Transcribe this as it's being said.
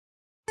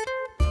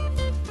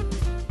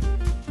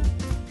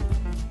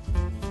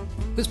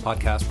This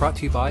podcast brought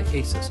to you by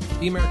ASIS,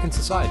 the American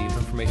Society of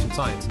Information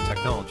Science and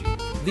Technology,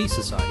 the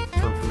Society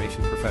for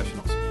Information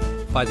Professionals,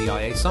 by the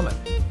IA Summit,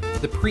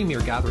 the premier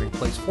gathering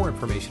place for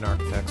information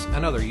architects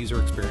and other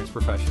user experience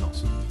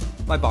professionals,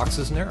 by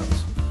Boxes and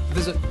Arrows.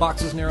 Visit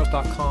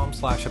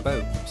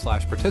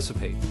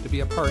boxesandarrows.com/about/participate to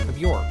be a part of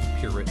your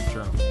peer-written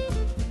journal.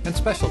 And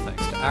special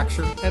thanks to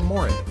Axure and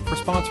Morin for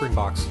sponsoring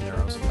Boxes and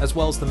Arrows, as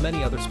well as the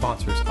many other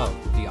sponsors of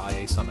the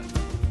IA Summit.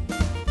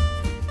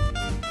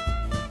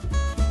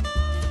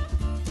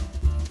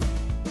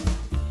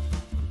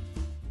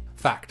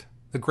 Fact: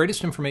 the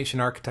greatest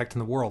information architect in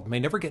the world may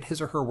never get his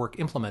or her work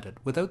implemented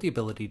without the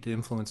ability to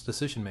influence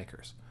decision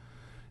makers.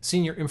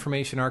 Senior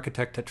information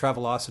architect at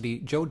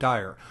Travelocity, Joe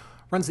Dyer,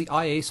 runs the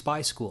IA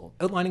Spy School,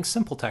 outlining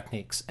simple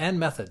techniques and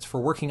methods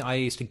for working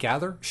IAs to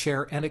gather,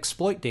 share, and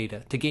exploit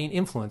data to gain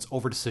influence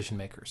over decision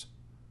makers.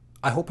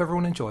 I hope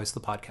everyone enjoys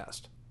the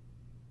podcast.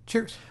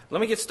 Cheers.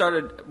 Let me get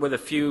started with a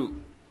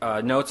few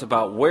notes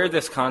about where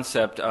this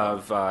concept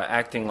of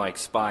acting like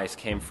spies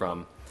came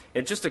from.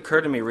 It just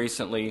occurred to me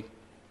recently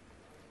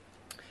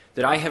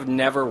that I have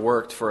never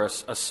worked for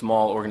a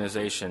small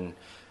organization.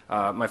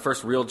 My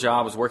first real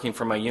job was working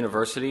for my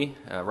university,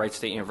 Wright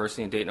State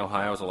University in Dayton,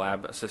 Ohio, as a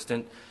lab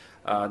assistant.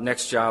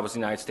 Next job was the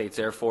United States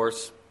Air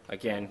Force.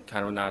 Again,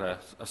 kind of not a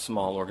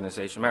small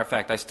organization. Matter of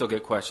fact, I still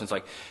get questions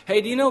like,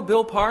 hey, do you know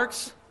Bill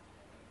Parks?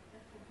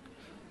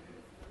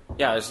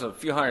 Yeah, there's a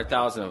few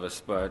 100,000 of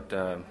us, but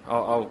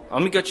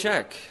let me go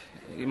check.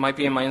 It might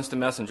be in my instant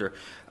messenger.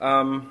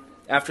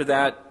 After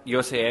that,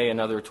 USAA,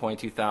 another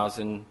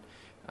 22,000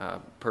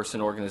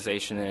 person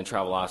organization, and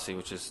Travelocity,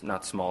 which is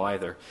not small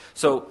either.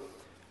 So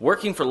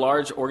working for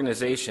large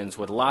organizations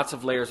with lots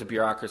of layers of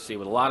bureaucracy,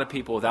 with a lot of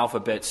people with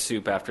alphabet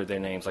soup after their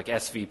names, like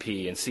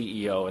SVP and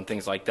CEO and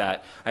things like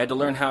that, I had to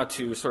learn how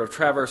to sort of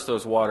traverse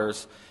those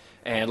waters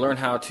and learn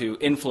how to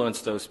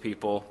influence those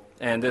people.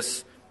 And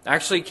this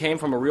actually came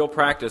from a real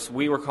practice.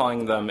 We were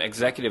calling them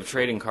executive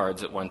trading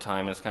cards at one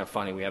time, and it's kind of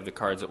funny. We have the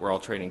cards that we're all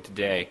trading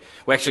today.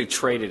 We actually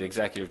traded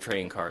executive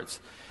trading cards.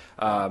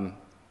 But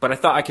I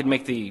thought I could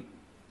make the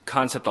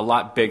concept a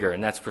lot bigger,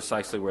 and that's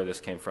precisely where this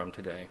came from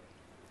today.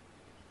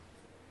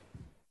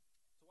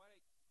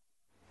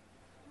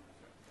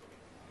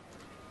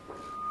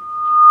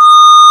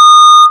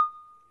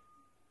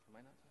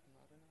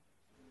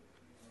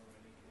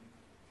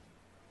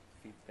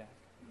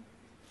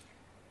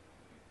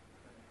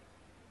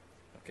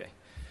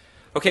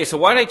 Okay, so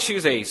why did I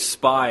choose a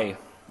spy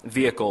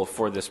vehicle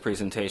for this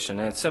presentation?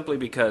 And it's simply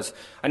because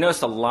I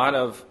noticed a lot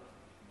of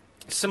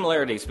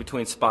similarities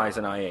between spies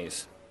and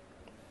IAs.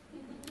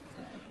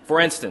 For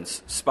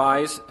instance,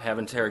 spies have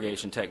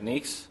interrogation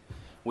techniques.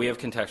 We have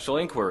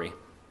contextual inquiry.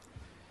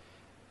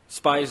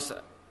 Spies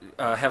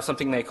have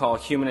something they call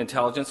human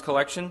intelligence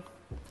collection.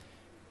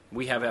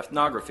 We have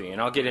ethnography,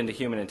 and I'll get into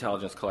human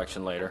intelligence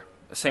collection later.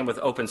 Same with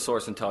open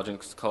source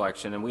intelligence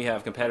collection, and we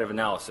have competitive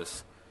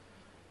analysis.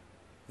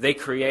 They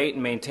create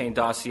and maintain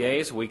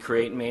dossiers. We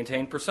create and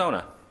maintain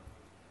persona.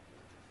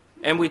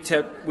 And we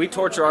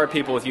torture our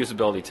people with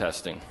usability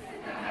testing.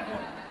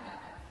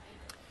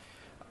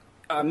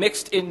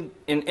 Mixed in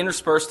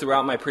interspersed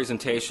throughout my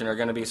presentation are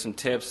going to be some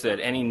tips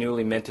that any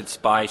newly minted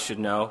spy should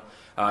know.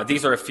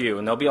 These are a few,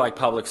 and they'll be like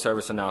public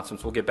service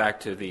announcements. We'll get back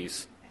to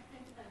these.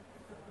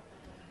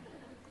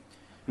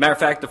 Matter of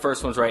fact, the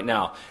first one's right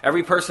now.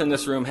 Every person in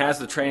this room has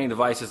the training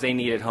devices they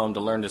need at home to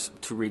learn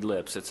to read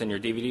lips. It's in your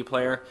DVD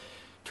player.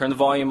 Turn the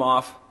volume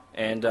off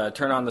and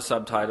turn on the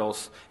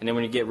subtitles. And then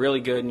when you get really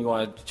good and you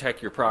want to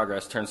check your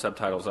progress, turn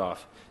subtitles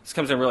off. This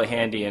comes in really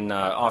handy in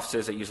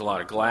offices that use a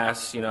lot of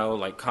glass,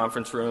 like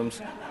conference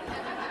rooms.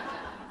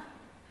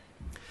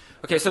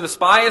 Okay, so the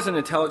spy is an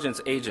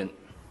intelligence agent.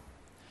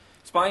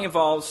 Spying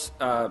involves,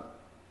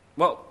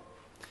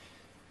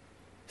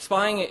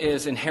 spying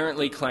is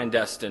inherently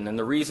clandestine, and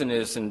the reason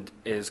is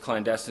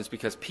clandestine is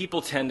because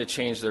people tend to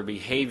change their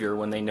behavior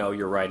when they know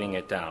you're writing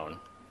it down.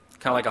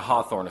 Kind of like a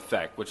Hawthorne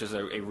effect, which is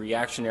a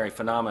reactionary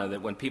phenomenon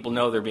that when people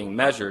know they're being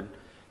measured,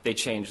 they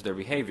change their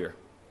behavior.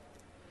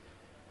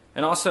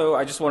 And also,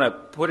 I just want to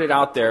put it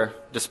out there,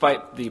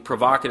 despite the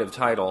provocative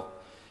title,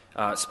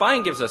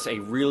 spying gives us a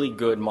really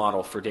good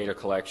model for data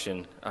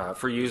collection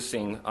for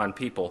using on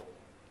people.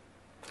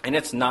 And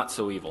it's not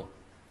so evil.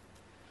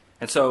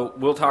 And so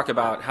we'll talk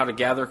about how to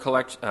gather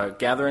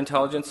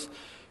intelligence,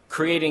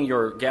 creating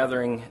your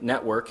gathering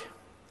network,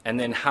 and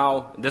then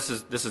how, this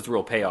is the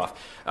real payoff,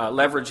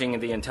 leveraging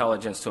the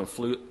intelligence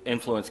to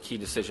influence key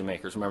decision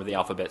makers. Remember the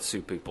alphabet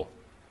soup people.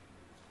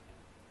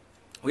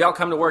 We all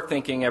come to work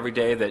thinking every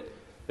day that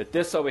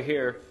this over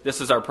here, this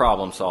is our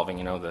problem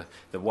solving, the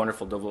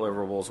wonderful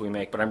deliverables we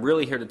make. But I'm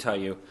really here to tell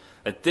you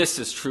that this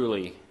is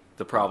truly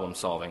the problem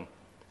solving.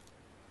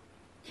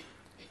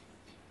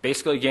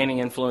 Basically gaining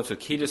influence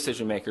with key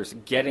decision makers,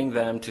 getting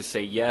them to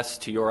say yes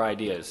to your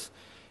ideas.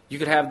 You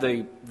could have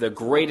the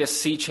greatest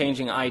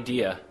sea-changing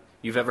idea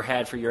you've ever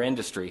had for your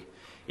industry.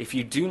 If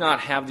you do not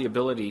have the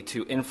ability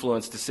to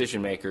influence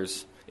decision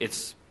makers,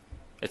 it's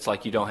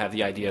like you don't have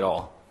the idea at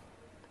all.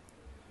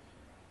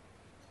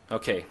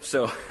 Okay,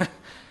 so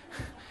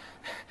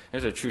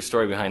There's a true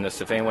story behind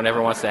this, if anyone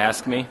ever wants to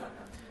ask me.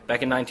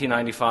 Back in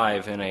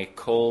 1995, in a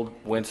cold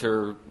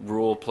winter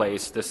rural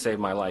place, this saved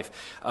my life.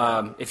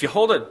 If you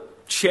hold a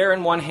chair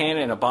in one hand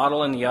and a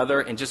bottle in the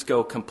other and just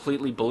go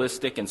completely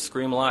ballistic and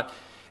scream a lot,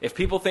 if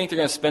people think they're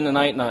going to spend the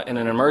night in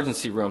an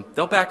emergency room,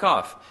 they'll back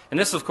off. And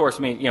this, of course,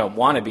 means,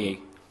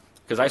 wannabe,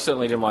 because I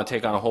certainly didn't want to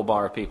take on a whole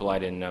bar of people I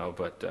didn't know,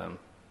 but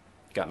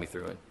got me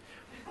through it.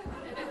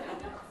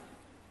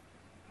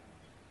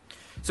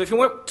 So if you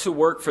want to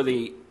work for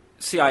the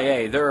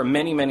CIA, there are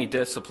many, many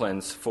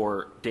disciplines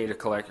for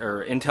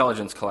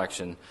intelligence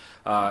collection,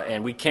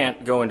 and we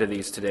can't go into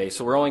these today,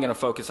 so we're only going to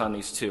focus on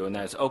these two, and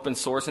that is open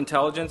source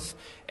intelligence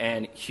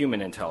and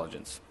human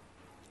intelligence.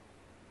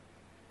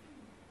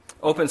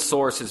 Open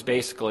source is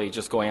basically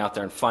just going out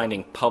there and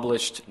finding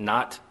published,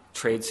 not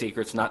trade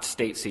secrets, not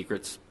state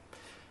secrets.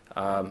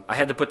 I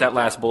had to put that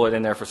last bullet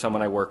in there for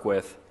someone I work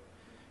with.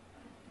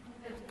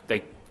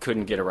 They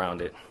couldn't get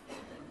around it.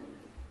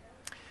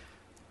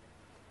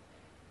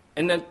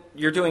 And then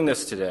you're doing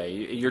this today.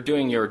 You're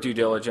doing your due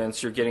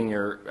diligence. You're getting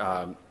you're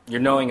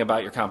knowing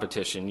about your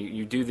competition.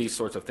 You do these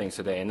sorts of things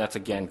today, and that's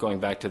again going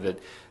back to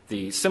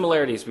the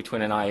similarities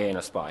between an IA and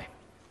a spy.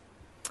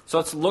 So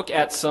let's look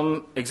at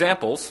some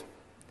examples.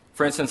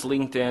 For instance,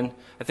 LinkedIn.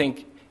 I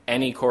think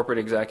any corporate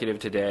executive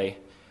today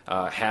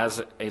has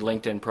a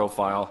LinkedIn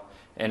profile,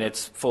 and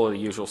it's full of the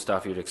usual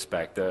stuff you'd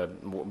expect.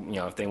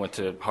 If they went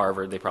to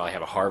Harvard, they probably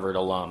have a Harvard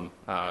alum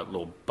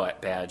little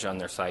badge on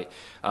their site.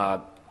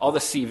 All the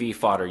CV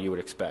fodder you would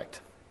expect.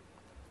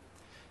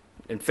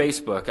 In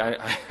Facebook,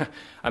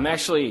 I'm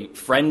actually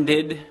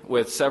friended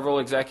with several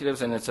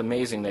executives, and it's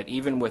amazing that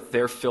even with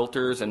their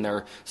filters and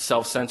their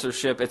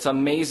self-censorship, it's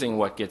amazing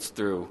what gets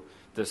through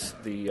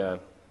the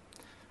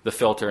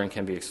filter and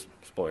can be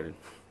exploited.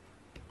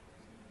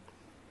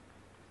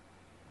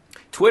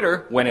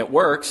 Twitter, when it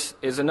works,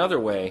 is another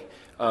way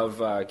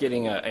of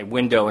getting a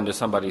window into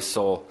somebody's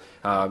soul.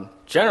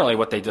 Generally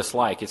what they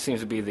dislike. It seems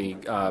to be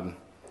the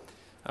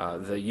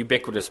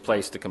ubiquitous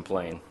place to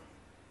complain.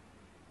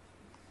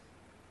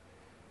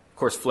 Of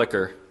course,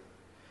 Flickr.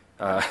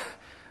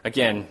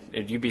 Again,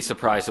 you'd be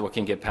surprised at what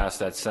can get past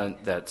that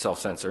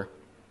self-censor.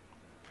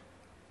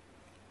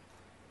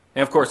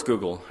 And of course,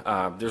 Google.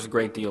 There's a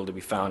great deal to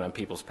be found on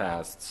people's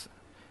pasts,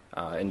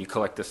 and you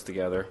collect this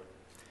together.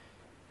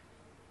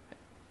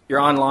 You're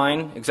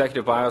online,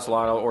 executive bios. A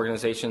lot of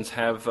organizations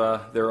have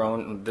their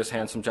own. This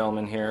handsome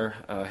gentleman here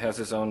has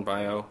his own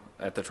bio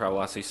at the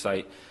Travelocity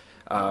site.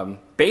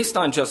 Based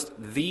on just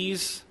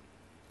these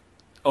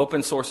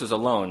open sources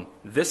alone,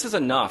 this is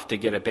enough to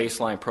get a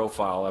baseline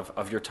profile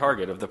of your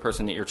target, of the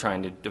person that you're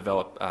trying to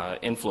develop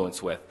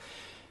influence with.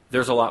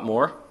 There's a lot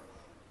more.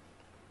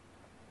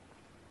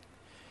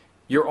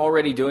 You're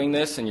already doing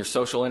this in your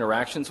social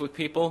interactions with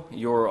people.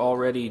 You're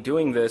already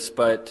doing this,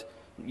 but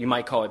you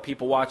might call it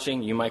people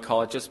watching. You might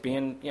call it just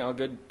being,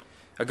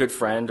 a good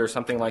friend or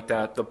something like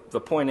that. The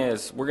point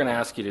is, we're going to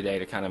ask you today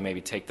to kind of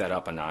maybe take that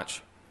up a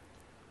notch.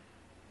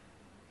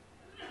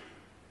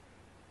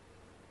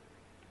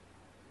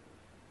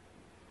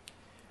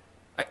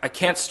 I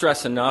can't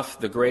stress enough,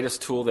 the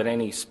greatest tool that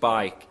any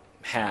spy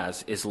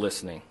has is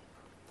listening.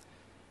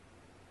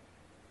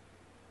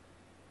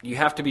 You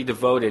have to be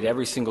devoted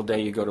every single day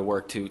you go to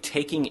work to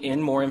taking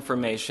in more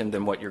information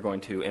than what you're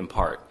going to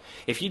impart.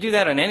 If you do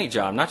that on any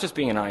job, not just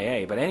being an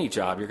IA, but any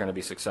job, you're going to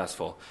be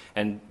successful.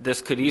 And this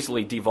could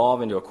easily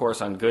devolve into a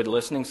course on good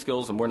listening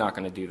skills, and we're not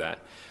going to do that.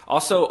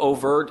 Also,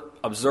 overt,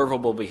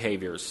 observable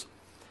behaviors.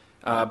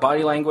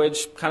 Body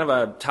language, kind of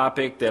a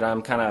topic that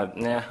I'm kind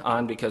of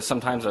on, because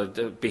sometimes a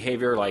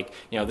behavior like,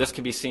 this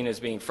can be seen as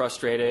being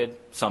frustrated.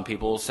 Some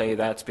people say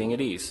that's being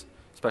at ease,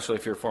 especially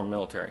if you're former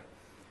military.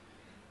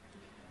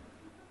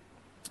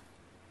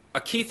 A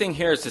key thing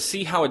here is to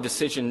see how a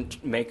decision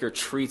maker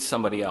treats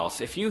somebody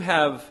else. If you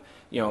have,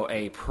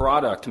 a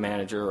product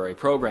manager or a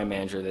program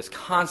manager that's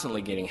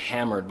constantly getting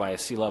hammered by a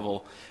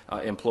C-level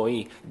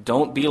employee,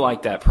 don't be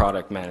like that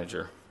product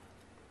manager.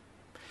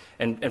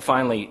 And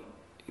finally,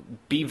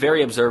 be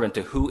very observant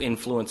to who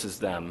influences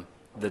them,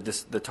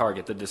 the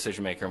target, the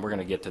decision maker, and we're going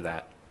to get to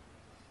that.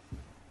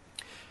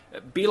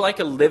 Be like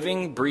a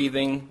living,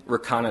 breathing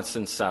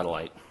reconnaissance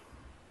satellite.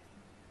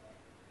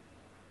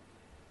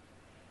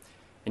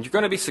 And you're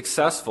going to be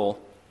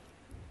successful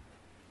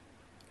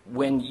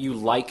when you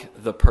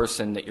like the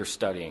person that you're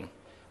studying.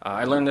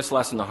 I learned this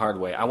lesson the hard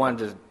way. I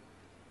wanted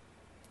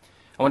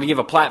to give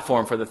a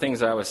platform for the things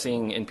that I was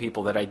seeing in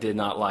people that I did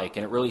not like,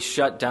 and it really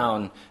shut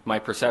down my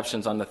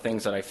perceptions on the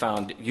things that I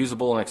found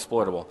usable and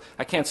exploitable.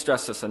 I can't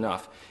stress this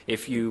enough.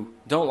 If you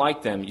don't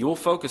like them, you will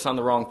focus on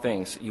the wrong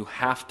things. You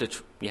have to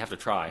try. You have to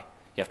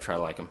try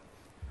to like them.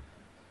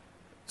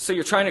 So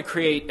you're trying to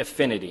create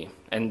affinity,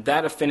 and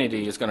that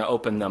affinity is going to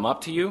open them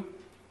up to you.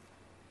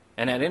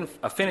 And that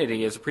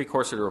affinity is a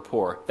precursor to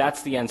rapport.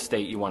 That's the end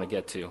state you want to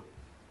get to.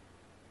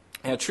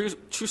 And a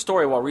true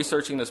story, while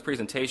researching this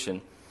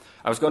presentation,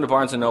 I was going to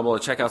Barnes & Noble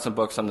to check out some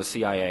books on the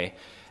CIA,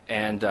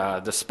 and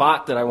the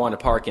spot that I wanted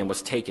to park in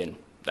was taken.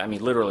 I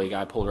mean, literally, a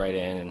guy pulled right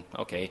in, and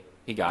okay,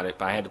 he got it,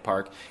 but I had to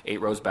park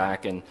 8 rows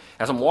back. And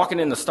as I'm walking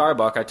in the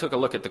Starbucks, I took a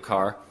look at the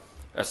car,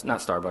 not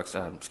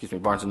Starbucks, excuse me,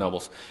 Barnes &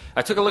 Nobles.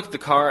 I took a look at the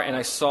car, and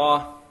I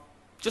saw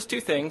just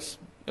two things.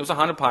 It was a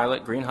Honda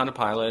Pilot, green Honda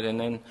Pilot, and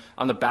then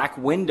on the back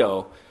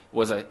window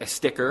was a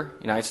sticker,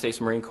 United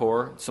States Marine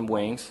Corps, some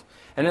wings,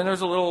 and then there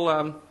was a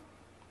little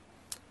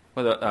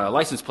with a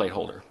license plate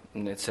holder,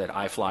 and it said,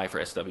 I fly for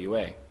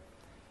SWA.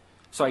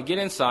 So I get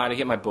inside, I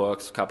get my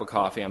books, a cup of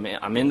coffee,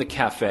 I'm in the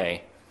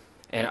cafe,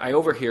 and I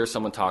overhear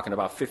someone talking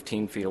about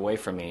 15 feet away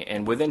from me,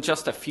 and within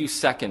just a few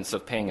seconds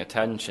of paying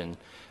attention,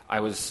 I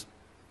was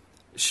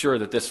sure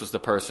that this was the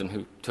person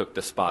who took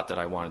the spot that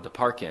I wanted to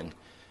park in.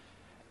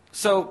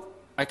 So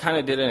I kind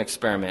of did an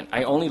experiment.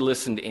 I only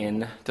listened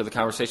in to the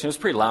conversation. It was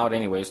pretty loud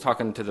anyway. I was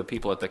talking to the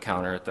people at the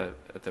counter, at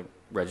the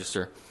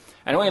register.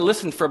 I only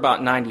listened for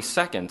about 90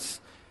 seconds.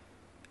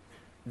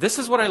 This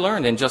is what I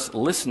learned in just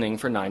listening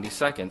for 90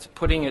 seconds,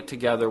 putting it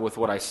together with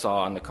what I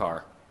saw in the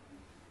car.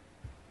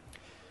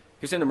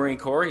 He was in the Marine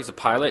Corps. He's a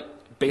pilot.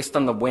 Based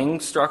on the wing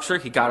structure,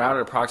 he got out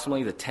at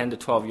approximately the 10 to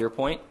 12 year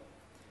point.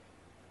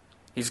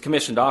 He's a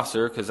commissioned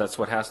officer because that's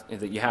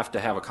that you have to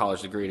have a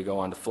college degree to go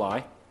on to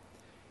fly.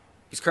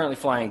 He's currently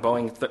flying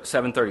Boeing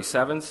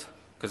 737s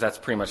because that's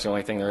pretty much the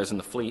only thing there is in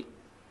the fleet.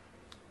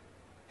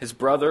 His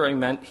brother,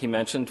 he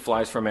mentioned,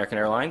 flies for American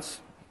Airlines.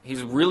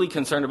 He's really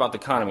concerned about the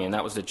economy, and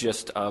that was the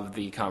gist of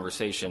the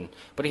conversation.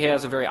 But he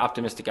has a very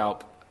optimistic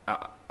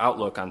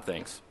outlook on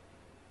things.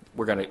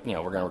 We're going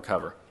to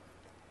recover.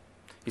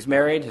 He's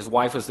married. His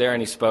wife was there,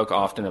 and he spoke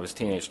often of his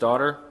teenage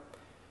daughter.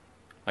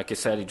 Like I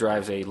said, he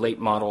drives a late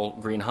model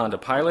green Honda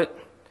Pilot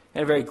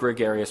and a very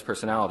gregarious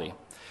personality.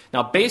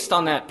 Now, based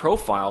on that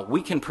profile,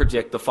 we can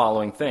predict the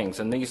following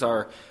things. And these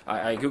are,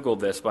 I Googled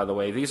this, by the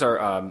way, these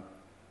are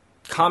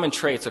common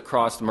traits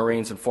across the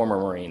Marines and former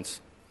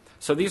Marines.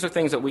 So these are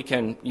things that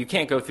you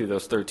can't go through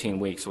those 13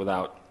 weeks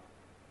without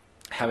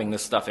having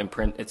this stuff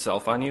imprint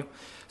itself on you.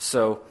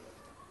 So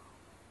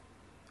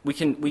we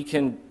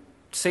can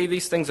say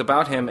these things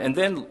about him and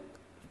then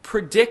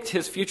predict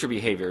his future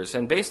behaviors.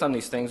 And based on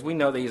these things, we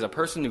know that he's a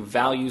person who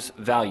values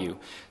value.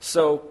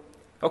 So,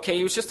 okay,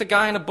 he was just a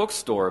guy in a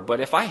bookstore, but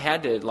if I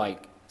had to,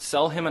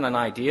 sell him an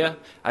idea,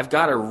 I've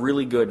got a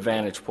really good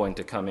vantage point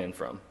to come in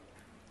from.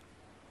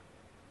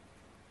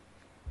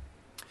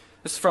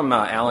 This is from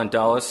Alan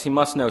Dulles. He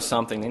must know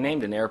something. They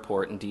named an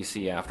airport in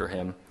D.C. after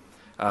him.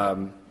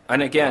 And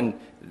again,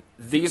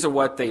 these are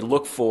what they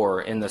look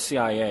for in the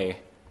CIA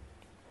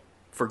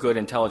for good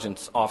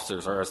intelligence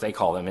officers, or as they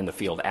call them in the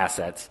field,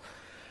 assets.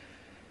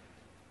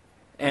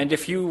 And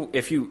if you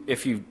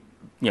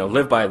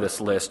live by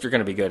this list, you're going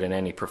to be good in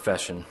any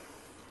profession.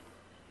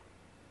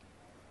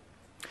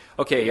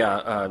 Okay,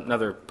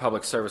 another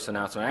public service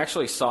announcement. I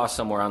actually saw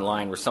somewhere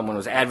online where someone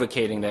was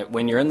advocating that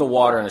when you're in the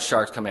water and a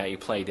shark's coming at you,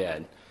 play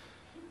dead,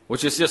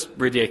 which is just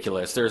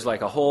ridiculous. There's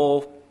a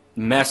whole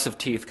mess of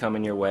teeth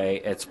coming your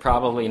way. It's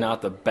probably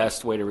not the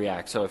best way to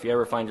react. So if you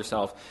ever find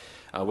yourself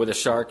with a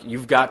shark,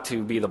 you've got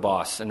to be the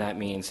boss, and that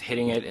means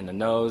hitting it in the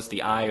nose,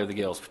 the eye, or the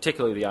gills,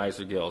 particularly the eyes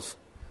or gills.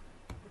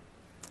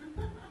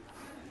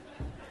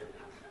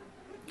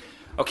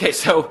 Okay,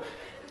 so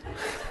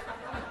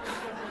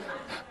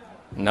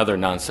another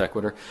non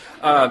sequitur.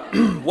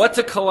 What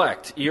to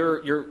collect?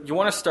 You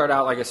want to start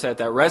out, like I said,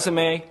 that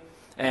resume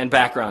and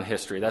background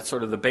history. That's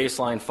sort of the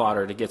baseline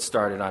fodder to get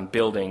started on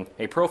building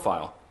a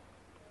profile.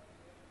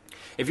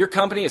 If your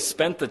company has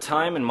spent the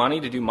time and money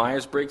to do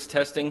Myers-Briggs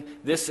testing,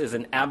 this is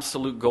an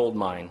absolute gold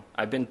mine.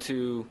 I've been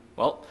to,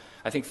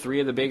 I think 3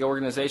 of the big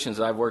organizations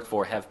that I've worked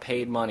for have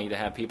paid money to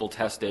have people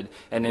tested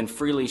and then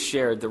freely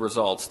shared the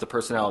results, the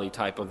personality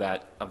type of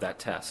that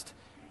test.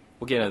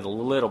 We'll get into a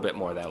little bit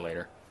more of that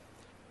later.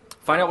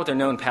 Find out what their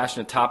known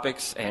passionate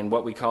topics and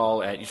what we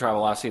call at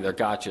Travelocity their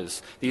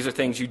gotchas. These are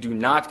things you do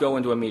not go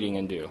into a meeting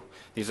and do.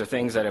 These are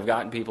things that have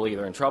gotten people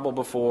either in trouble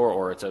before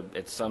or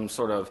it's some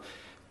sort of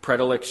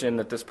predilection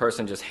that this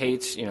person just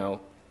hates.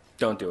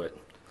 Don't do it.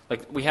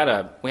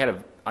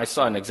 I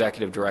saw an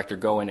executive director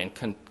go in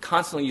and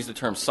constantly use the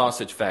term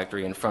sausage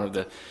factory in front of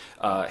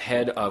the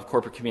head of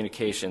corporate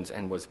communications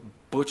and was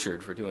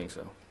butchered for doing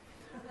so.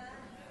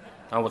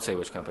 I won't say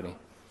which company.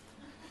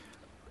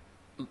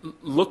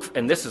 Look,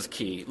 and this is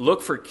key,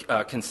 look for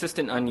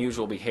consistent,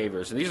 unusual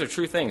behaviors. And these are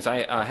true things.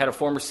 I had a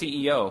former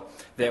CEO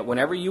that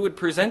whenever you would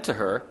present to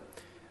her,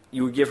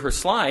 you would give her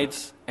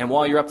slides, and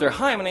while you're up there,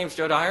 hi, my name's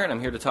Joe Dyer, and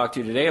I'm here to talk to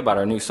you today about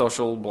our new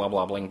social blah,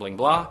 blah, bling, bling,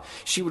 blah.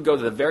 She would go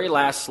to the very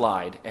last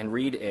slide and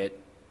read it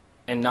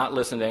and not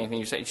listen to anything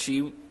you say.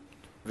 She,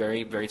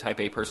 very, very type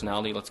A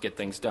personality, let's get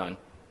things done.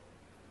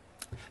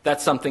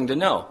 That's something to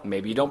know.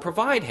 Maybe you don't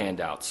provide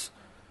handouts.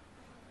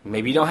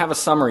 Maybe you don't have a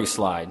summary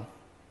slide.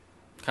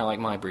 Kind of like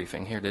my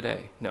briefing here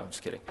today. No,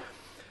 just kidding.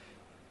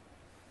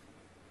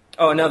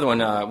 Oh, another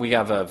one. We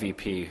have a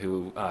VP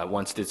who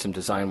once did some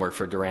design work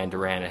for Duran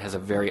Duran and has a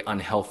very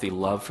unhealthy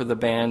love for the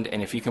band.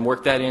 And if you can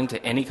work that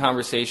into any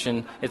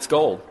conversation, it's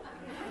gold.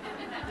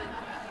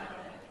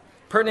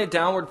 Pertinent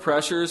downward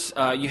pressures.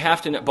 You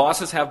have to know.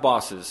 Bosses have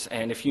bosses.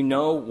 And if you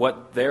know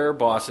what their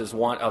bosses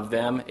want of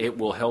them, it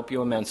will help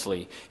you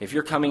immensely. If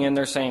you're coming in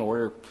there saying,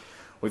 we're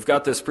we've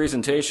got this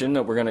presentation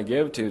that we're going to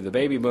give to the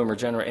baby boomer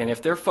generation. And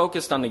if they're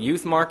focused on the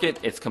youth market,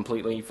 it's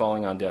completely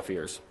falling on deaf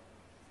ears.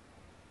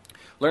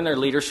 Learn their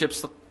leadership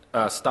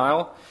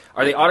style.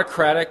 Are they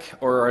autocratic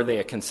or are they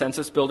a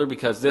consensus builder?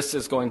 Because this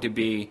is going to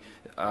be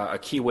a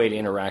key way to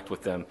interact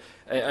with them.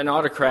 An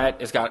autocrat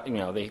has got,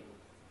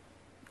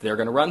 they're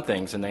going to run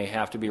things and they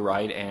have to be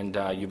right, and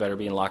you better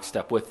be in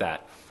lockstep with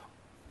that.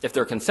 If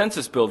they're a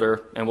consensus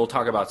builder, and we'll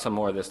talk about some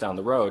more of this down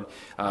the road,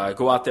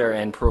 go out there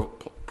and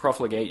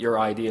profligate your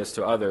ideas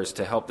to others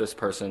to help this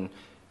person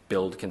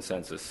build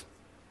consensus.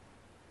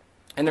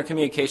 And their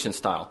communication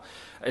style.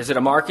 Is it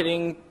a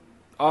marketing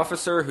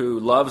officer who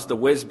loves the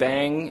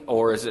whiz-bang,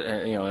 or is it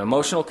an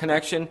emotional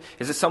connection?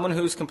 Is it someone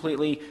who's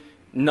completely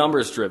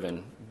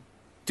numbers-driven?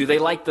 Do they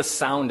like the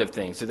sound of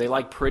things? Do they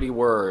like pretty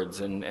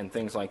words and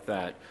things like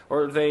that?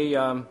 Or are they,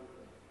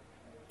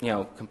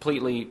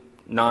 completely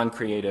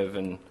non-creative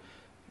and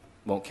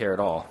won't care at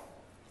all?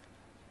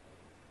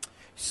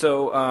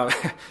 So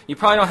you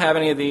probably don't have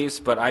any of these,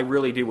 but I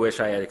really do wish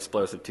I had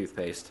explosive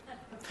toothpaste.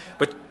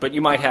 But you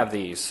might have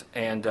these.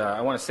 And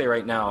I want to say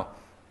right now,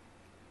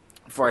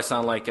 before I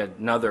sound like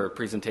another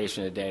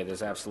presentation today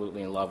that's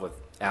absolutely in love with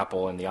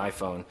Apple and the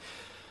iPhone,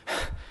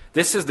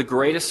 this is the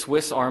greatest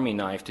Swiss Army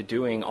knife to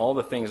doing all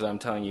the things I'm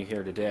telling you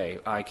here today.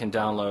 I can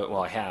download,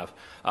 well, I have.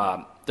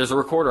 There's a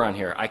recorder on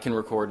here. I can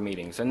record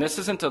meetings. And this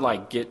isn't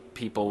to get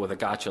people with a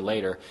gotcha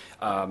later.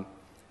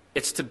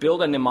 It's to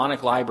build a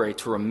mnemonic library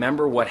to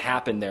remember what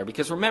happened there.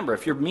 Because remember,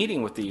 if you're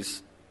meeting with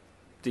these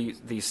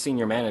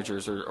senior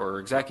managers or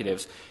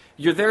executives,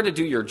 you're there to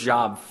do your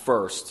job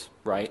first,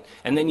 right?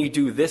 And then you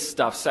do this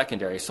stuff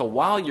secondary. So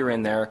while you're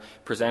in there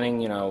presenting,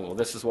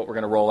 this is what we're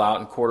going to roll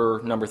out in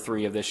quarter number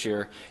 3 of this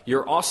year,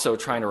 you're also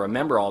trying to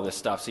remember all this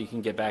stuff so you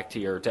can get back to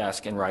your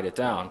desk and write it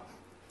down.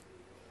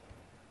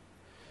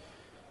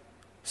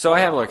 So I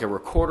have a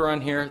recorder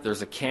on here.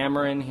 There's a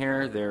camera in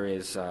here. There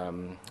is,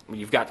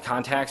 you've got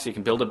contacts. So you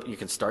can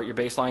start your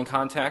baseline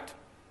contact.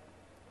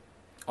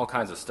 All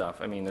kinds of stuff.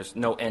 There's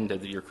no end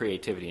to your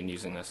creativity in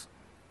using this.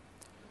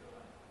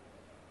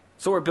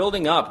 So we're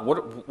building up.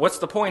 What's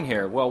the point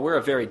here? Well, we're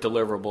a very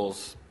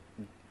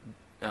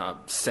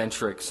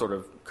deliverables-centric sort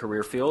of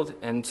career field,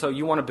 and so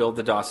you want to build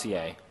the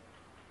dossier.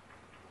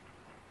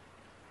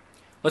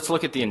 Let's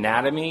look at the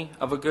anatomy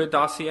of a good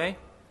dossier.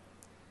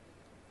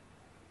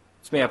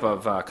 It's made up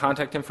of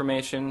contact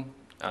information.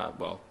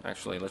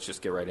 Let's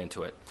just get right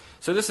into it.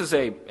 So this is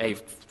a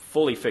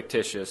fully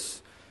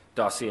fictitious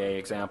dossier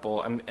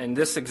example. In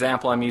this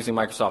example, I'm using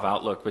Microsoft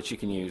Outlook, but you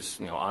can use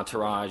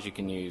Entourage. You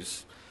can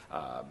use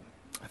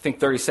I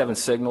think 37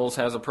 Signals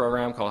has a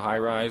program called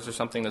HighRise or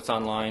something that's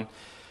online.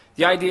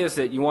 The idea is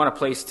that you want a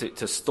place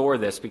to store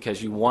this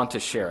because you want to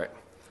share it.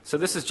 So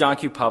this is John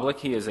Q. Public.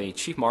 He is a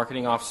Chief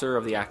Marketing Officer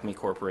of the Acme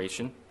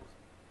Corporation.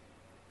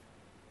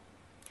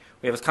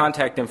 We have his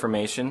contact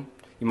information.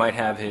 You might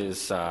have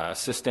his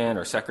assistant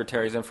or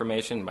secretary's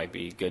information. It might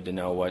be good to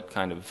know what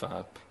kind of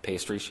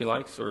pastry she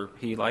likes or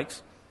he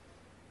likes.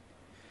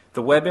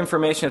 The web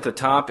information at the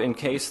top, in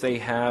case they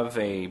have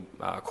a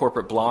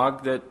corporate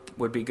blog that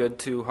would be good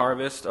to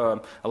harvest. A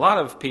lot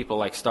of people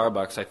like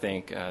Starbucks, I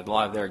think, a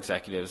lot of their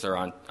executives are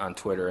on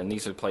Twitter, and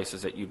these are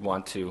places that you'd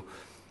want to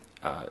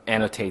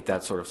annotate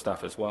that sort of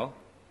stuff as well.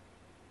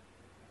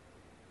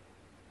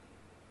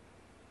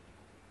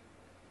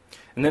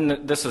 And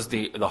then this is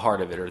the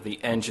heart of it, or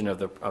the engine of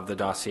the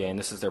dossier, and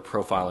this is their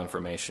profile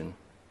information.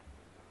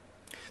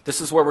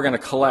 This is where we're going to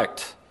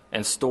collect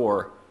and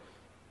store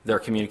their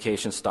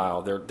communication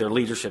style, their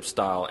leadership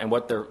style, and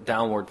what their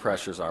downward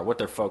pressures are, what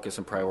their focus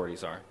and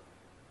priorities are.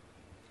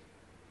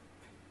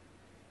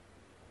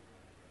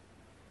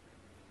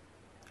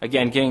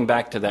 Again, getting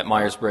back to that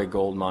Myers-Briggs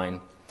gold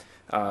mine,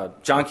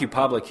 John Q.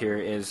 Public here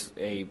is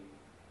a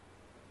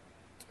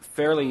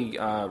fairly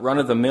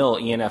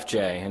run-of-the-mill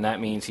ENFJ, and that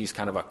means he's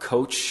kind of a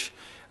coach,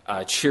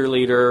 a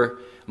cheerleader,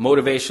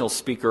 motivational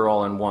speaker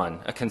all in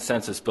one, a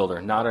consensus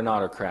builder, not an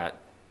autocrat.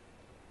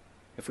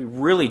 If we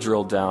really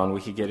drilled down,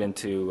 we could get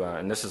into,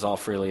 and this is all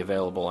freely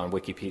available on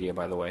Wikipedia,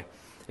 by the way.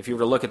 If you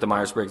were to look at the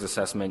Myers-Briggs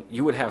assessment,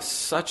 you would have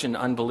such an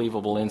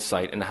unbelievable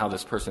insight into how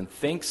this person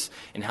thinks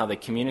and how they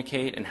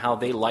communicate and how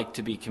they like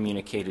to be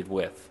communicated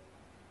with.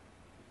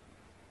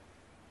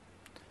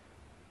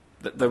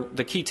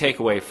 The key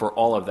takeaway for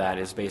all of that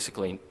is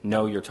basically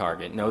know your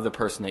target, know the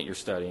person that you're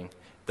studying,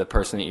 the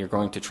person that you're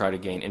going to try to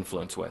gain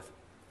influence with.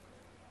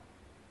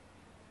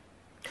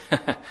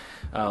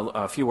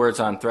 A few words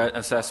on threat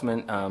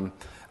assessment.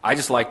 I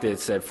just liked that it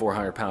said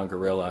 400-pound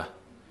gorilla,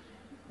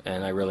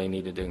 and I really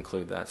needed to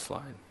include that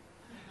slide.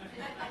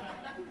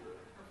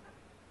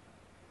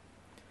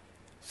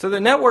 So the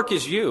network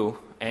is you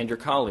and your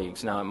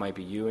colleagues. Now, it might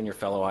be you and your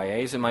fellow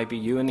IAs. It might be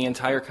you and the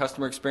entire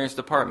customer experience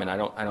department. I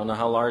don't know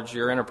how large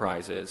your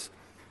enterprise is.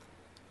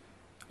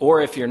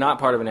 Or if you're not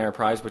part of an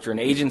enterprise, but you're an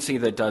agency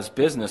that does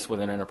business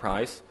with an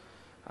enterprise,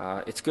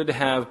 it's good to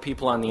have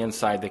people on the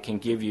inside that can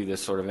give you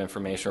this sort of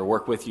information or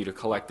work with you to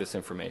collect this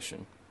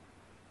information.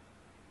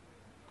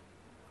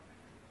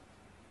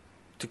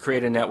 to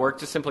create a network,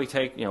 to simply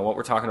take what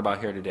we're talking about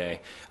here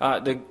today.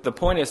 The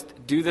point is,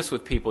 do this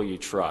with people you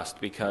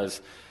trust,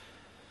 because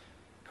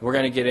we're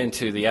going to get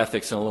into the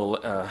ethics in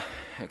a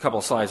couple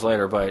of slides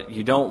later, but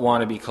you don't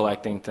want to be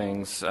collecting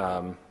things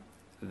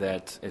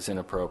that is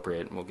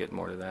inappropriate, and we'll get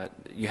more to that.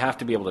 You have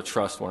to be able to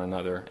trust one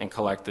another and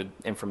collect the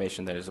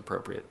information that is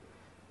appropriate.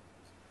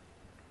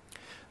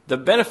 The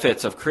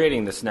benefits of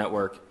creating this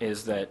network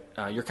is that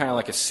you're kind of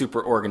like a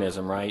super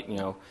organism, right?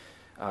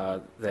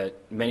 That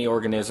many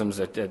organisms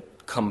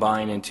that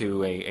combine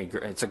into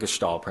it's a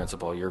Gestalt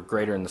principle. You're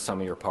greater than the sum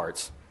of your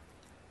parts.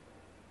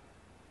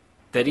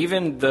 That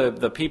even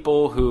the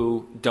people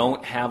who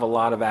don't have a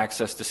lot of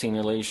access to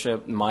senior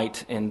leadership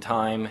might, in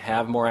time,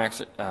 have more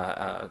access,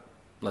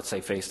 let's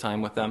say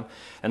FaceTime with them.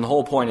 And the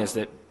whole point is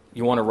that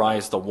you want to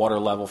rise the water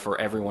level for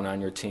everyone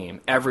on your team.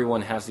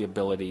 Everyone has the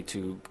ability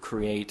to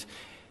create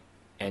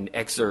and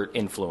exert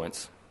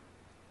influence.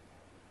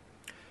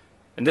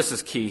 And this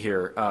is key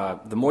here.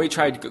 The more you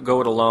try to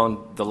go it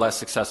alone, the less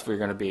successful you're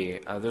going to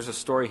be. There's a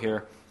story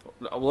here.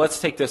 Well,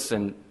 let's take this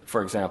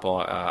for example.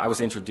 I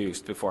was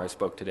introduced before I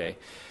spoke today.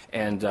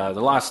 And the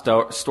last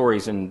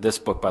stories in this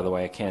book, by the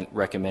way, I can't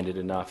recommend it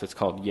enough. It's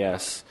called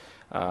Yes,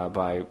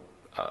 by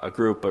a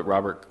group, but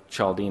Robert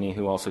Cialdini,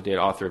 who also did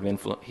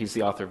he's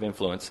the author of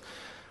Influence.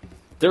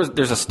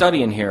 There's a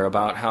study in here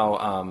about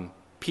how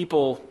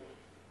people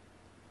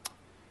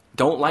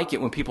don't like it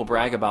when people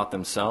brag about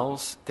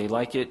themselves. They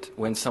like it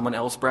when someone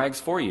else brags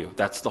for you.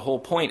 That's the whole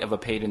point of a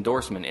paid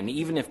endorsement. And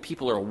even if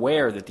people are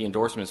aware that the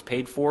endorsement is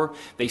paid for,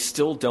 they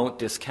still don't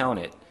discount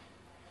it.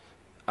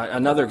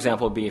 Another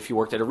example would be if you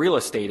worked at a real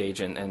estate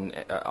agent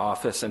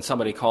office and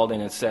somebody called in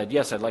and said,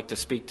 yes, I'd like to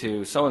speak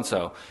to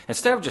so-and-so.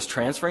 Instead of just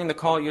transferring the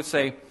call, you'd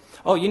say,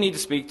 oh, you need to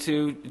speak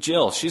to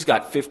Jill. She's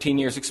got 15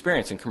 years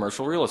experience in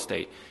commercial real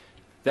estate.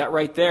 That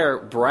right there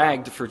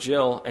bragged for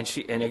Jill, and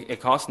it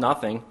cost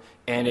nothing,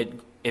 and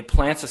it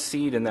plants a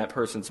seed in that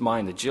person's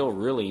mind that Jill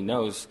really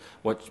knows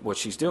what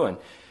she's doing.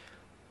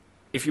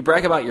 If you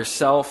brag about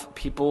yourself,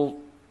 people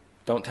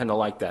don't tend to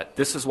like that.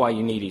 This is why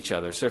you need each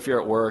other. So if you're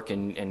at work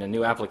and a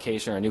new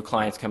application or a new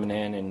client's coming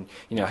in and,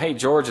 hey,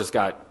 George has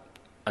got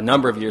a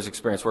number of years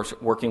experience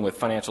working with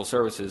financial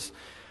services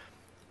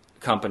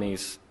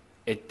companies,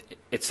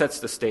 it sets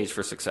the stage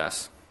for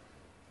success.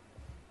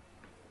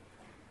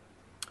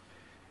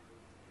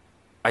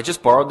 I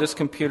just borrowed this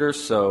computer,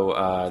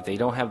 so they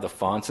don't have the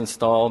fonts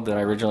installed that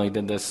I originally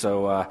did this.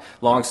 So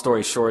long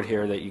story short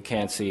here that you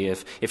can't see.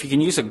 If you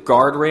can use a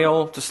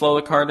guardrail to slow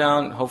the car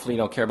down, hopefully you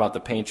don't care about the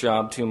paint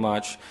job too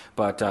much.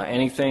 But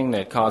anything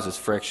that causes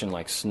friction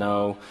like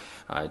snow,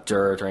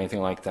 dirt, or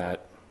anything like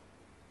that,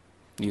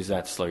 use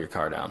that to slow your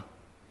car down.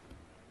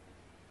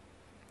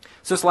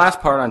 So this last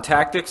part on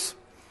tactics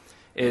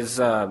is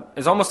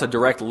almost a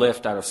direct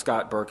lift out of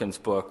Scott Berkin's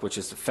book, which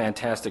is a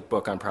fantastic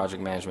book on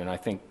project management. I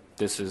think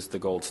this is the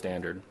gold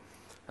standard.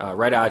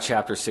 Right out of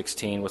chapter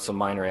 16 with some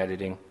minor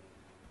editing.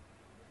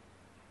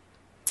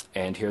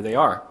 And here they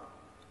are.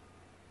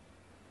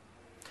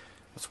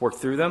 Let's work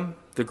through them.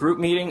 The group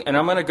meeting, and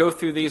I'm going to go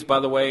through these, by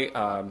the way,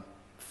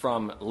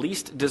 from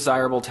least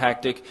desirable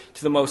tactic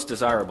to the most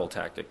desirable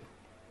tactic.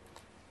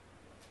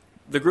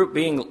 The group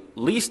being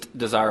least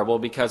desirable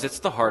because it's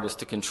the hardest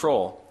to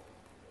control.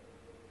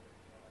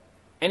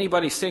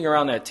 Anybody sitting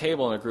around that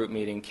table in a group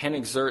meeting can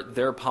exert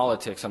their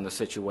politics on the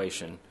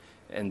situation.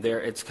 And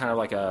it's kind of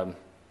like a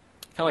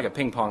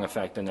ping pong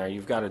effect in there.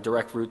 You've got a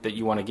direct route that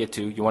you want to get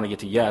to. You want to get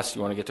to yes.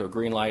 You want to get to a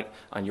green light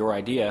on your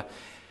idea.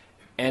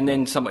 And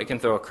then somebody can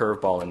throw a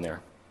curveball in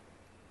there.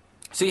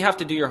 So you have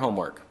to do your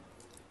homework.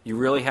 You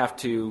really have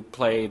to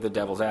play the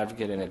devil's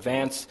advocate in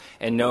advance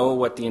and know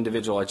what the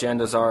individual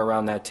agendas are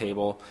around that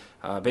table.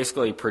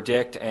 Basically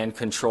predict and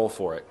control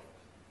for it.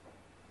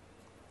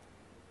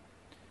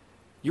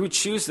 You would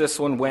choose this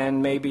one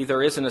when maybe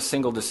there isn't a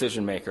single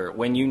decision maker,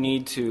 when you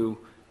need to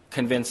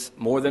convince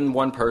more than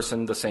one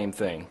person the same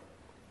thing.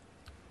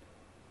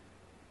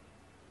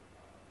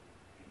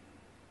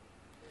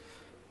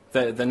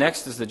 The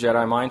next is the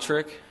Jedi mind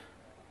trick.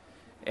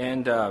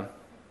 And let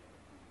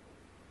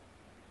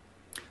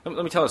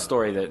me tell a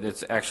story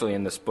that's actually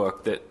in this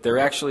book, that there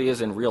actually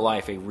is in real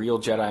life a real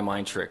Jedi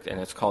mind trick, and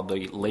it's called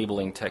the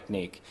labeling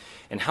technique.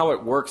 And how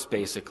it works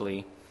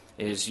basically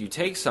is you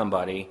take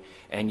somebody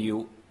and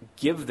you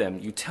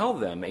tell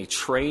them a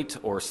trait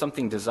or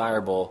something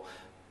desirable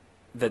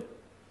that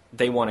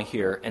they want to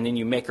hear, and then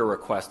you make a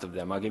request of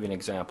them. I'll give you an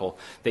example.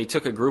 They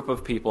took a group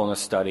of people in a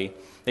study.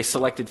 They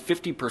selected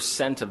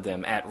 50% of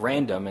them at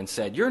random and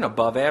said, you're an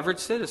above-average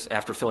citizen,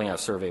 after filling out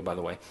a survey, by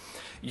the way.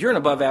 You're an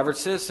above-average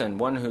citizen,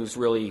 one who's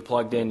really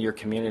plugged in your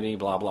community,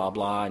 blah, blah,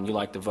 blah, and you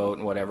like to vote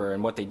and whatever.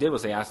 And what they did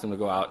was they asked them to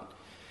go out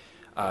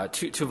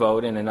to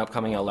vote in an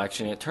upcoming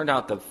election. It turned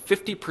out the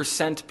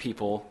 50%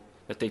 people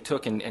that they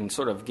took and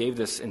sort of gave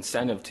this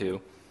incentive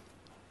to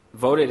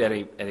voted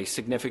at a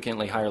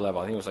significantly higher level.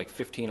 I think it was like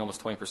 15,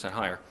 almost 20%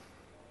 higher.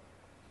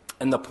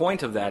 And the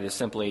point of that is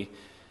simply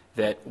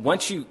that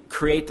once you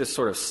create this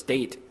sort of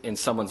state in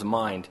someone's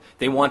mind,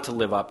 they want to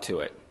live up to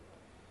it.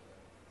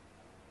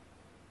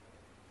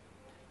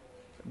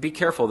 Be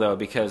careful though,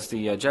 because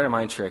the Jedi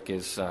mind trick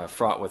is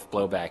fraught with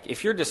blowback.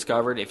 If you're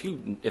discovered,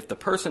 if the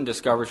person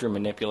discovers you're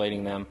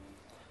manipulating them,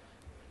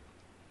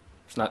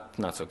 it's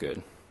not so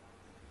good.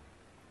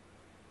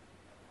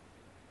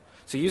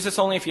 So use this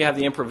only if you have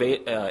the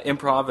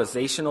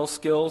improvisational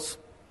skills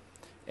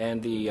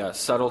and the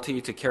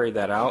subtlety to carry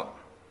that out.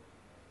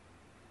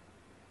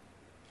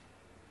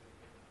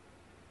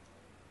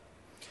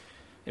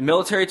 In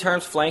military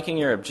terms, flanking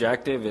your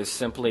objective is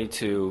simply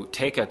to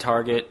take a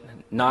target,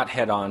 not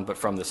head on, but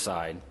from the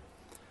side.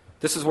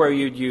 This is where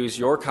you'd use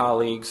your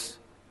colleagues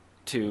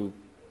to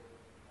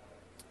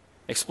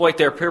exploit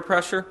their peer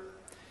pressure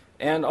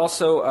and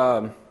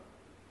also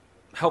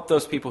help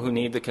those people who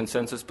need the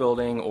consensus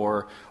building,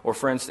 or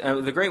for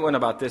instance, the great one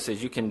about this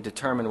is you can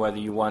determine whether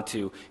you want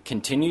to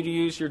continue to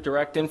use your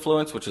direct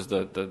influence, which is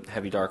the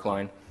heavy dark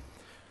line,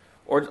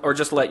 or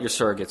just let your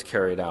surrogates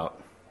carry it out.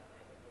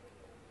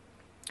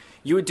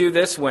 You would do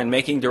this when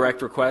making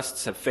direct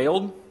requests have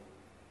failed.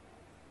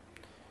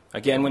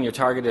 Again, when your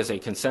target is a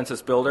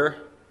consensus builder,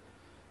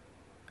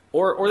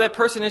 or that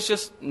person is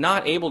just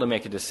not able to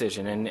make a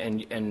decision,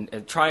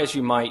 and try as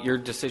you might, your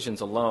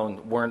decisions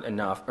alone weren't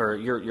enough, or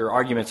your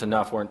arguments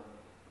weren't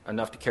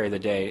enough to carry the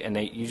day, and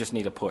you just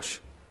need a push.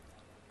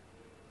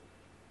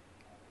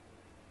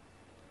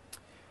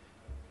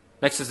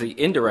 Next is the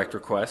indirect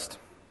request.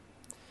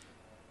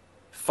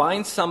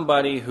 Find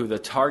somebody who the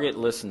target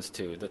listens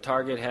to. The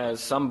target has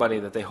somebody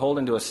that they hold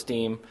into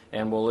esteem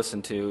and will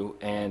listen to,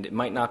 and it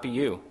might not be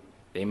you.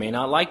 They may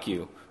not like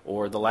you,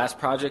 or the last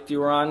project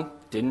you were on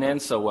didn't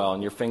end so well,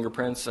 and your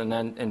fingerprints and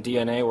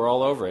DNA were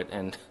all over it,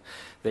 and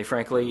they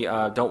frankly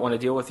don't want to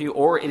deal with you,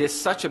 or it is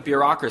such a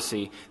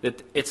bureaucracy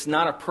that it's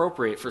not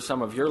appropriate for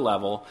some of your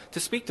level to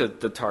speak to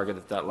the target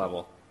at that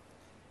level.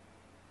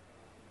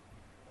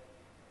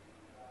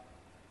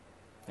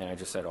 And I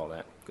just said all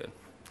that. Good.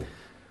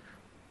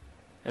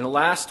 And the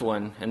last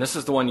one, and this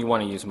is the one you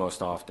want to use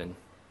most often,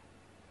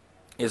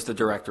 is the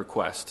direct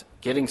request,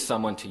 getting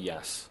someone to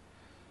yes.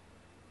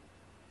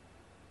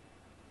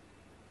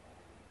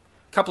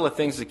 A couple of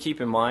things to keep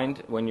in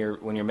mind when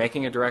you're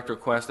making a direct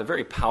request. A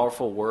very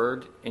powerful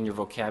word in your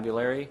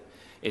vocabulary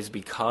is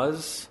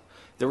because.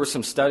 There were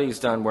some studies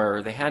done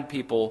where they had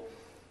people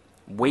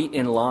wait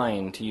in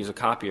line to use a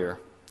copier,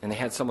 and they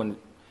had someone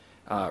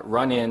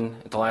run in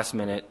at the last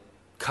minute,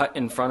 cut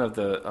in front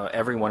of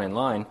everyone in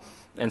line,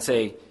 and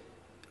say,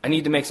 I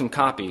need to make some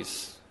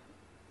copies.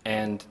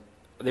 And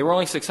they were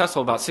only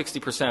successful about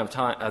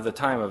 60% of the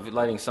time of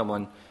letting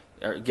someone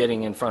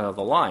getting in front of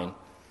the line.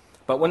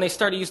 But when they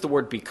started to use the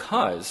word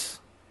because,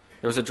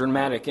 there was a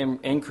dramatic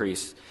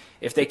increase.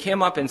 If they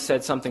came up and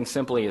said something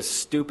simply as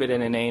stupid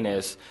and inane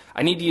as,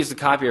 I need to use the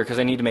copier because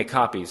I need to make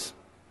copies.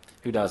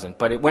 Who doesn't?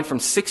 But it went from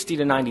 60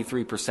 to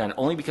 93%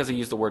 only because they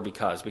used the word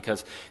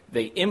because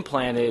they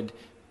implanted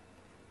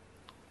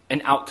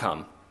an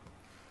outcome.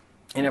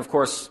 And of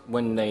course,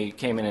 when they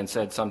came in and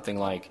said something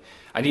like,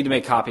 I need to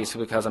make copies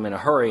because I'm in a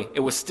hurry, it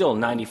was still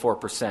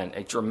 94%,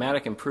 a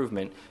dramatic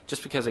improvement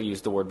just because they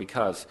used the word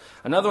because.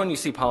 Another one you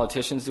see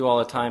politicians do all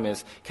the time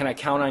is, can I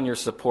count on your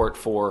support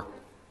for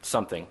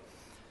something?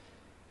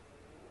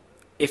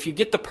 If you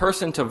get the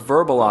person to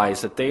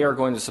verbalize that they are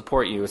going to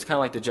support you, it's kind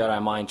of like the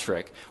Jedi mind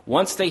trick.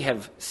 Once they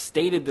have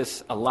stated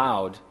this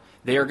aloud,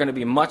 they are going to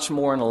be much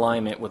more in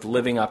alignment with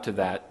living up to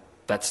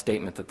that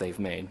statement that they've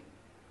made.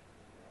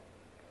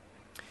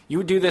 You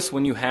would do this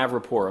when you have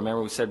rapport.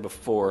 Remember we said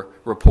before,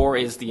 rapport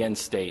is the end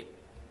state.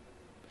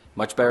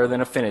 Much better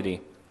than affinity.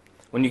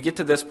 When you get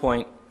to this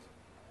point,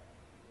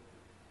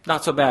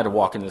 not so bad to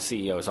walk into the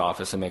CEO's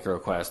office and make a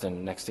request,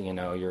 and next thing you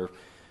know, your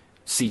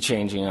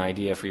sea-changing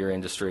idea for your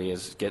industry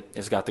has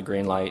got the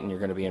green light and you're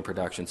going to be in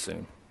production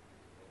soon.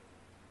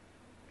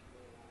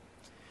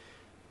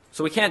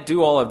 So we can't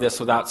do all of this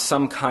without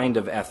some kind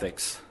of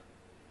ethics.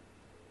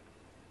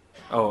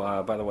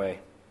 Oh, by the way,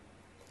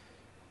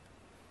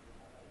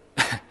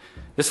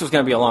 this was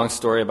going to be a long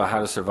story about how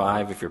to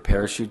survive if your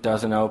parachute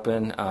doesn't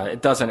open.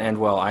 It doesn't end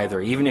well either.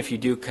 Even if you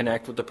do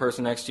connect with the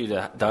person next to you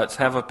that does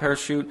have a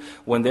parachute,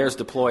 when theirs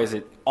deploys,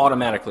 it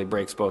automatically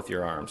breaks both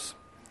your arms.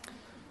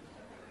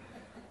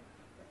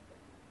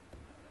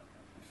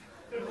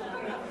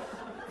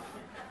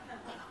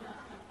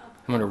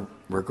 I'm going to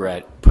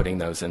regret putting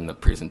those in the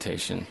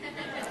presentation.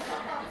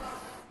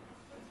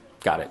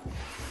 Got it.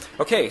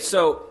 Okay,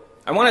 so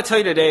I want to tell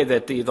you today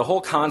that the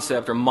whole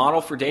concept or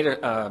model for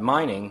data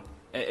mining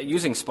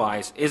using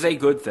spies is a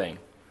good thing.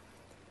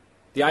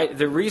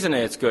 The reason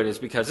it's good is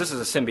because this is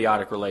a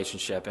symbiotic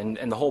relationship,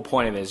 and the whole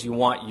point of it is you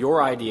want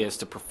your ideas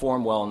to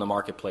perform well in the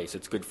marketplace.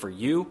 It's good for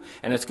you,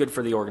 and it's good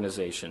for the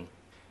organization.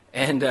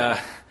 And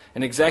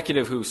an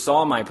executive who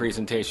saw my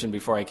presentation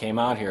before I came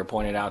out here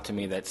pointed out to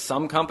me that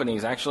some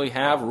companies actually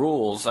have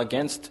rules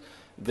against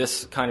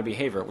this kind of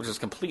behavior, which is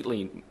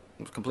completely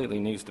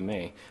news to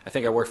me. I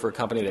think I worked for a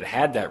company that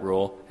had that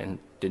rule and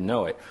didn't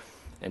know it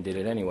and did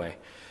it anyway.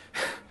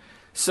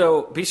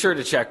 So be sure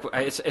to check.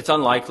 It's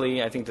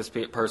unlikely. I think this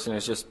person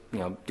is just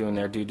doing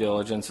their due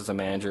diligence as a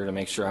manager to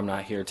make sure I'm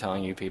not here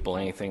telling you people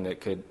anything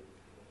that could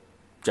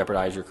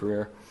jeopardize your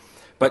career.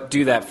 But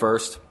do that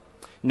first.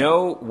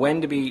 Know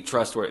when to be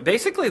trustworthy.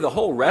 Basically, the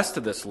whole rest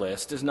of this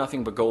list is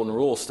nothing but golden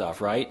rule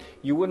stuff, right?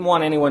 You wouldn't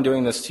want anyone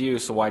doing this to you,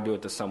 so why do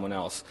it to someone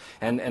else?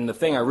 And the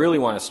thing I really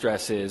want to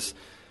stress is,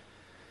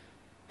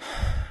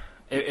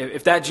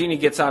 if that genie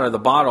gets out of the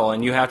bottle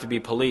and you have to be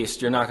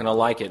policed, you're not going to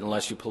like it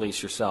unless you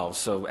police yourselves.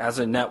 So as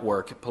a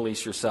network,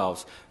 police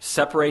yourselves.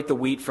 Separate the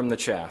wheat from the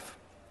chaff.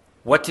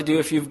 What to do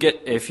if you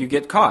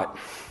get caught?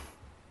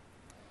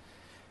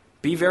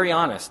 Be very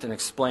honest and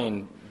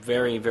explain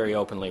very, very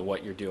openly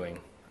what you're doing.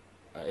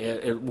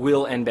 It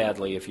will end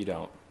badly if you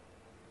don't.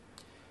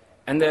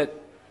 And the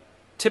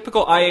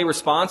typical IA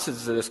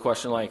responses to this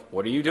question, like,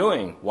 "What are you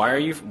doing? Why are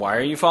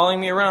you following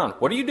me around?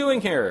 What are you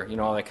doing here?"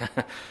 All that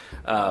kind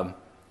of.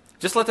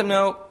 Just let them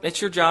know it's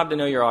your job to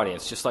know your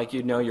audience. Just like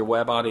you know your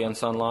web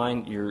audience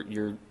online,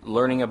 you're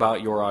learning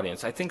about your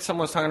audience. I think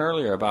someone was talking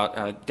earlier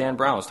about, Dan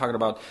Brown was talking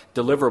about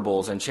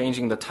deliverables and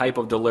changing the type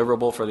of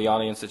deliverable for the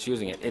audience that's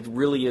using it. It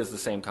really is the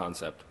same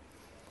concept.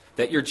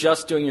 That you're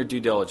just doing your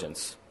due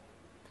diligence.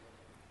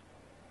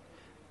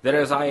 That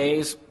as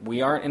IAs,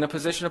 we aren't in a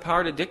position of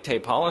power to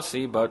dictate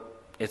policy,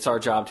 but it's our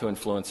job to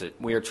influence it.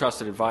 We are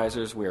trusted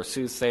advisors. We are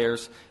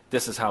soothsayers.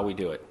 This is how we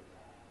do it.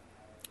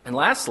 And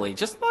lastly,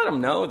 just let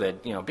them know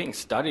that being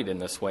studied in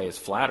this way is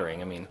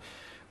flattering. I mean,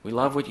 we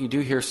love what you do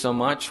here so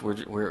much.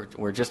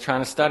 We're just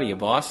trying to study you,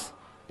 boss.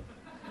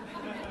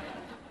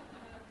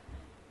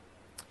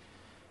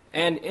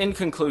 And in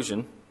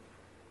conclusion,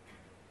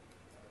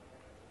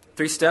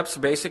 3 steps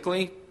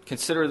basically: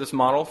 consider this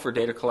model for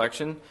data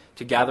collection,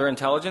 to gather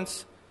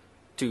intelligence,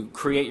 to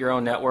create your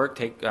own network.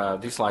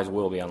 These slides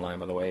will be online,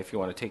 by the way, if you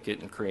want to take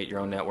it and create your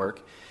own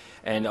network.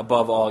 And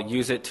above all,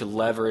 use it to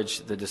leverage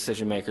the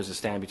decision makers that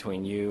stand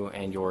between you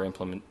and your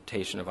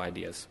implementation of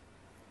ideas.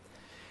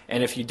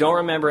 And if you don't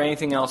remember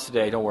anything else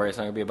today, don't worry, it's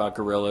not going to be about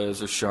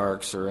gorillas or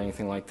sharks or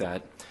anything like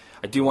that.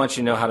 I do want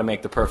you to know how to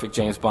make the perfect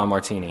James Bond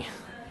martini.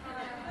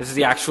 This is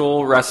the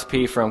actual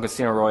recipe from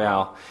Casino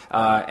Royale.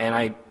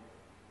 And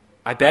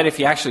I bet if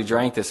you actually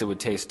drank this, it would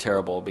taste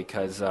terrible,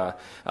 because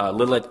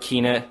Lillet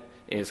Kina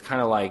is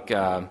kind of like,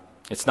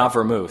 it's not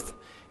vermouth.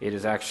 It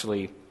is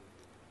actually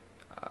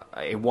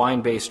a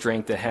wine-based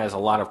drink that has a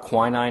lot of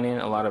quinine in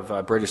it. A lot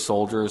of British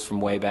soldiers from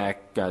way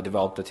back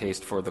developed a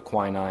taste for the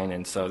quinine,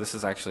 and so this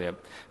is actually a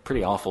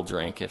pretty awful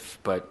drink,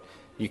 but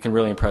you can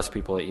really impress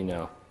people that you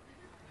know.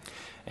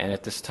 And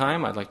at this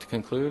time, I'd like to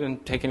conclude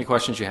and take any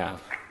questions you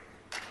have.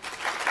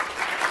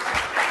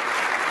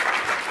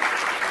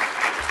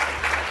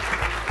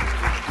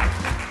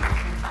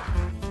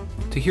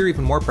 To hear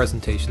even more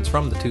presentations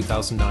from the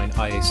 2009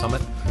 IA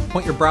Summit,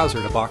 point your browser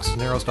to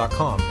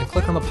boxesandarrows.com and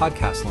click on the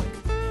podcast link.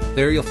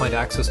 There you'll find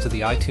access to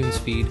the iTunes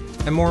feed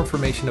and more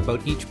information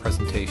about each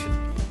presentation.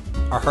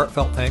 Our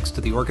heartfelt thanks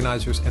to the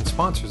organizers and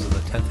sponsors of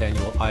the 10th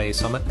Annual IA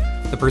Summit,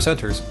 the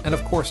presenters, and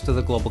of course to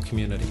the global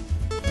community.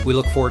 We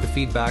look forward to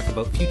feedback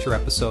about future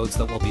episodes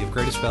that will be of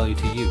greatest value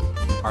to you,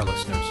 our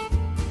listeners.